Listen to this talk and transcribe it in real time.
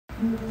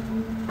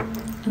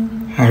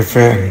Hi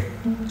friend,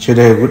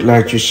 today I would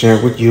like to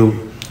share with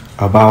you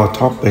about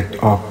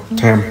topic of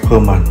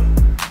temperament.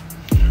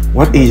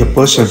 What is a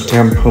person's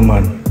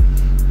temperament?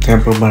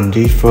 Temperament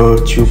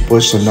refers to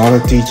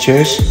personality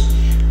traits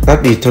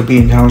that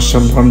determine how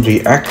someone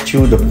reacts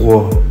to the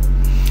world.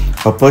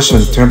 A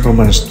person's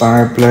temperament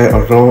style plays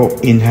a role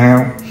in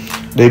how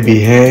they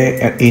behave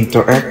and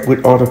interact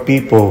with other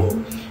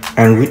people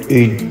and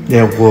within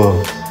their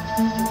world.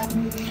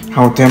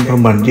 How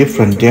temperament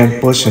different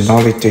than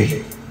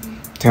personality.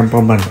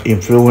 Temperament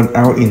influence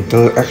our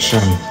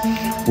interaction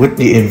with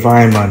the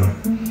environment.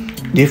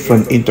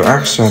 Different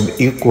interaction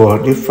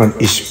equal different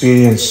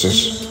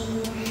experiences.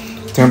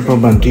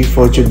 Temperament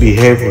refers to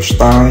behavior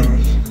style,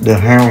 the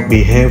how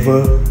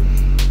behavior.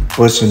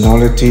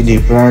 Personality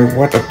describes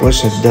what a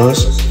person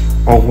does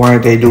or why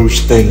they do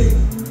things.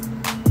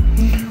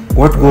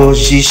 What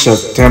was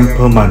Jesus'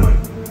 temperament?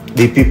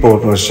 The people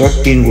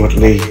process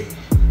inwardly,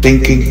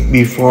 thinking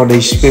before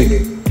they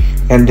speak,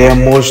 and their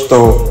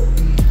motto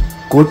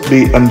could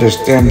be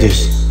understand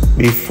this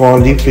before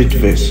living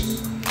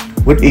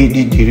with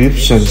each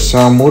description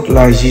somewhat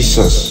like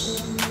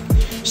Jesus.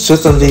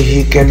 Certainly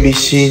he can be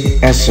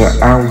seen as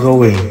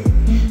outgoing,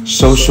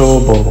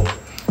 sociable,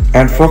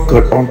 and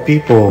focused on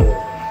people,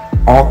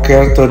 all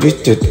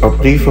characteristics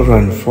of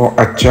different for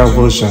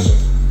extraversion.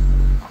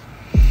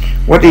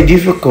 What is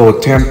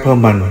difficult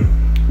temperament?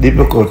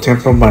 Difficult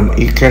temperament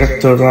is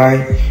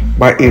characterized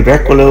by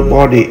irregular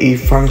body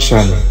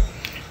function,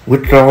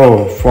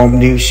 withdrawal from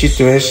new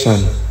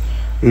situations,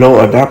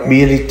 low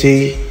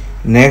adaptability,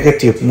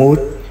 negative mood,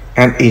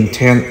 and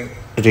intense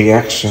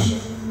reaction.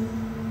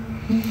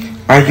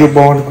 Are you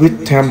born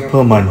with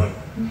temperament?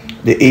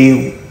 The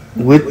E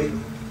with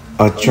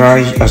a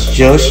child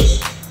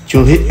adjusts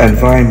to his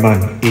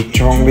environment is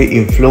strongly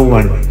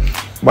influenced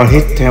by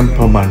his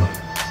temperament.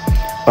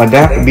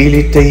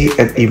 Adaptability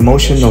and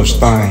emotional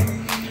style.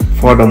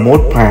 For the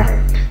most part,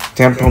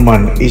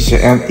 temperament is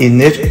an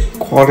innate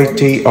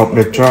quality of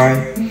the child,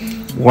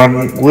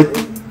 one with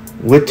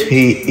which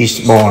he is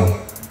born.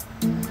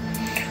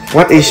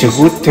 What is a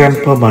good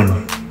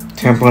temperament?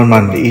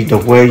 Temperament is the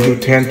way you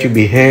tend to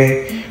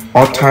behave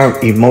or type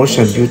of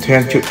emotion you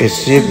tend to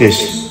exhibit.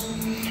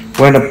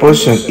 When a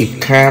person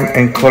is calm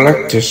and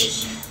collected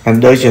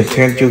and doesn't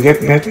tend to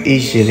get mad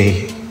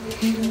easily.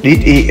 This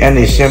is an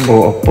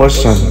example of a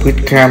person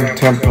with calm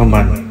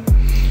temperament.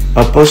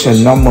 A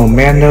person's normal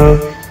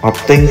manner of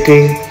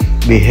thinking,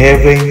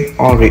 behaving,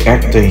 or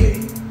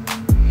reacting.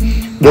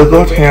 Does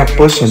God have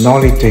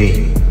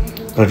personality?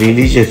 The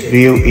religious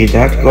view is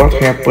that God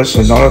has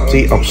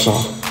personality of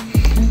sort,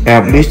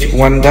 at least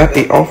one that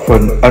is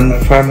often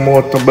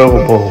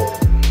unfathomable.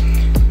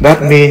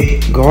 That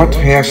means God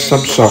has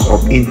some sort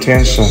of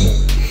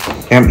intention,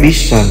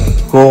 ambition,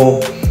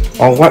 goal,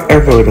 or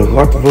whatever the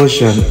God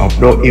version of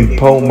those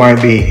impulse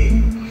might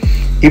be.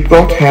 If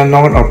God had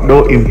none of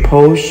those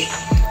impulses,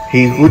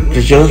 he would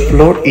just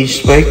float in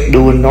space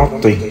doing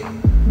nothing.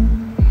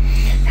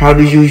 How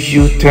do you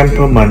use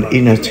temperament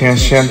in a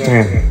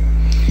sentence?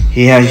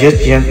 He has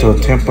just gentle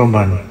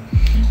temperament,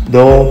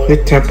 though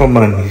his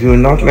temperament will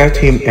not let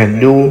him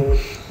undo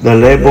the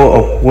label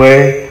of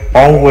way,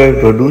 always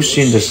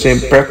producing the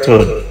same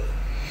pattern.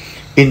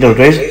 In the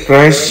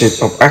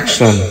crisis of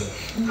action,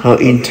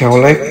 her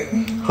intellect,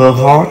 her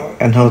heart,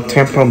 and her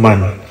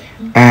temperament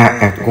are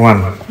at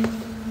one.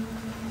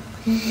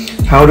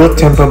 How does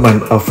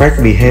temperament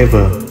affect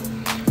behavior?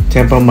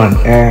 Temperament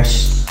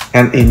as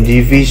an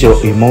individual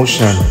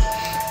emotion,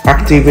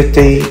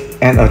 activity,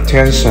 and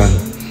attention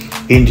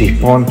in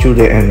response to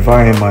the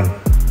environment.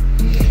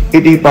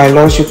 It is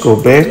biological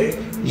based,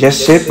 yet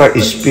shaped by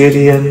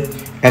experience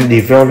and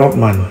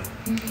development.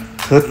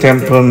 Her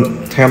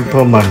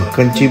temperament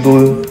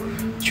contributes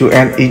to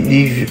an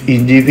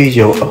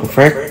individual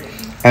affect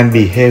and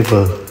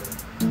behavior.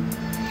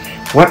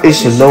 What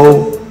is a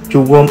low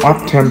to warm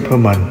up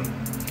temperament?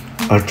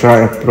 A dry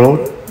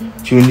approach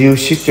to new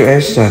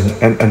situations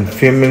and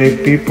unfamiliar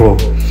people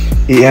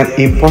is an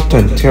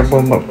important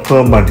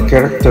temperament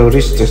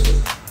characteristic.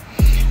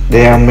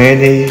 There are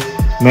many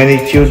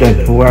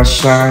children who are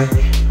shy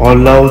or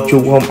low to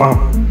warm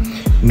up,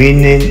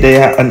 meaning they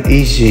are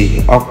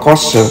uneasy or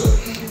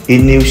cautious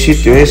in new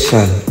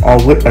situations or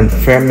with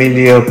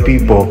unfamiliar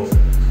people.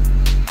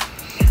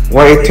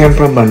 Why is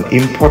temperament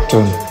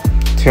important?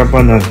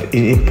 Temperament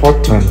is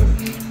important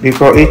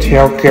because it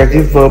helps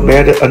caregivers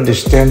better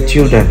understand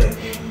children's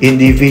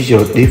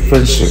individual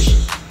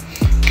differences.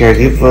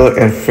 Caregiver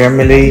and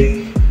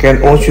family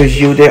can also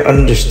use their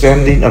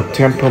understanding of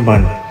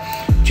temperament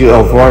to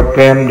avoid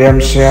blaming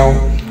themselves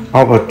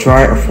or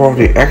try for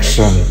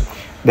reactions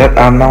that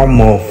are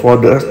normal for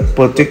the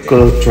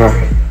particular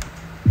child.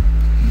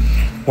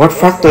 What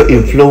factor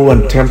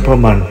influence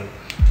temperament?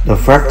 The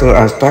factor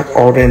are task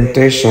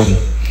orientation,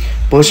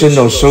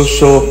 personal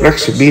social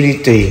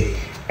flexibility,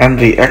 and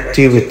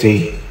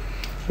reactivity.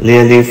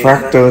 Clearly,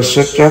 factors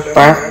such as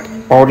task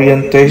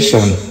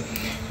orientation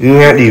will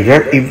have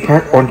direct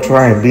impact on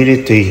child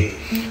ability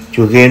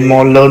to gain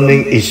more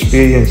learning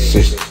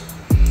experiences.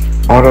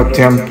 Other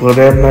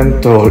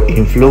temperamental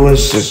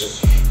influences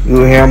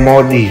will have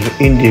more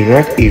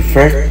indirect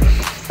effect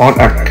on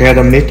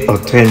academic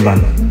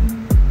attainment.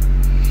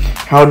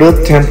 How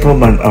does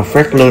temperament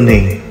affect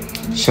learning?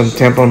 Some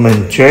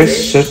temperament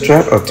traits such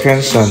as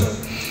attention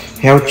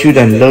help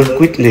children learn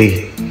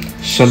quickly.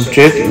 Some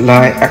traits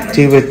like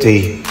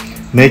activity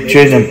may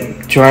train a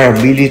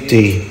child's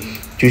ability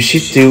to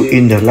sit still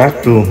in the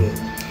classroom.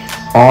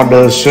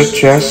 Others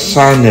such as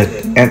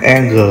shyness and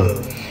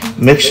anger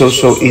make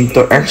social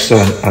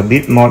interaction a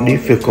bit more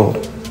difficult.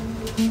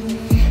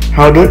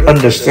 How does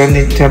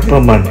understanding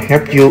temperament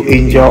help you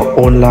in your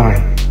own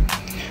life?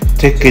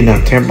 Taking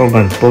a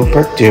temperament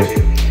perspective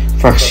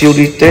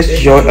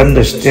facilitates your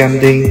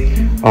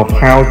understanding of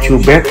how to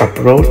best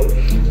approach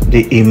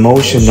the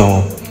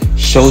emotional,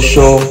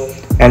 social,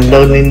 and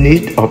learning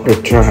needs of the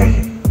child.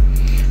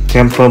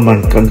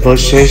 Temperament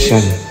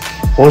conversation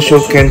also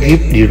can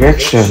give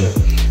direction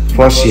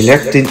for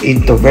selecting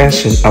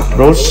intervention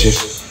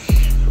approaches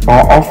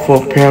or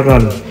offer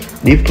parents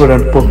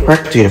different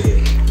perspectives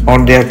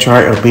on their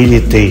child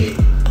ability.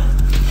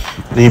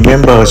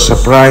 Remember,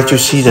 subscribe to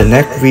see the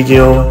next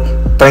video.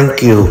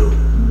 Thank you.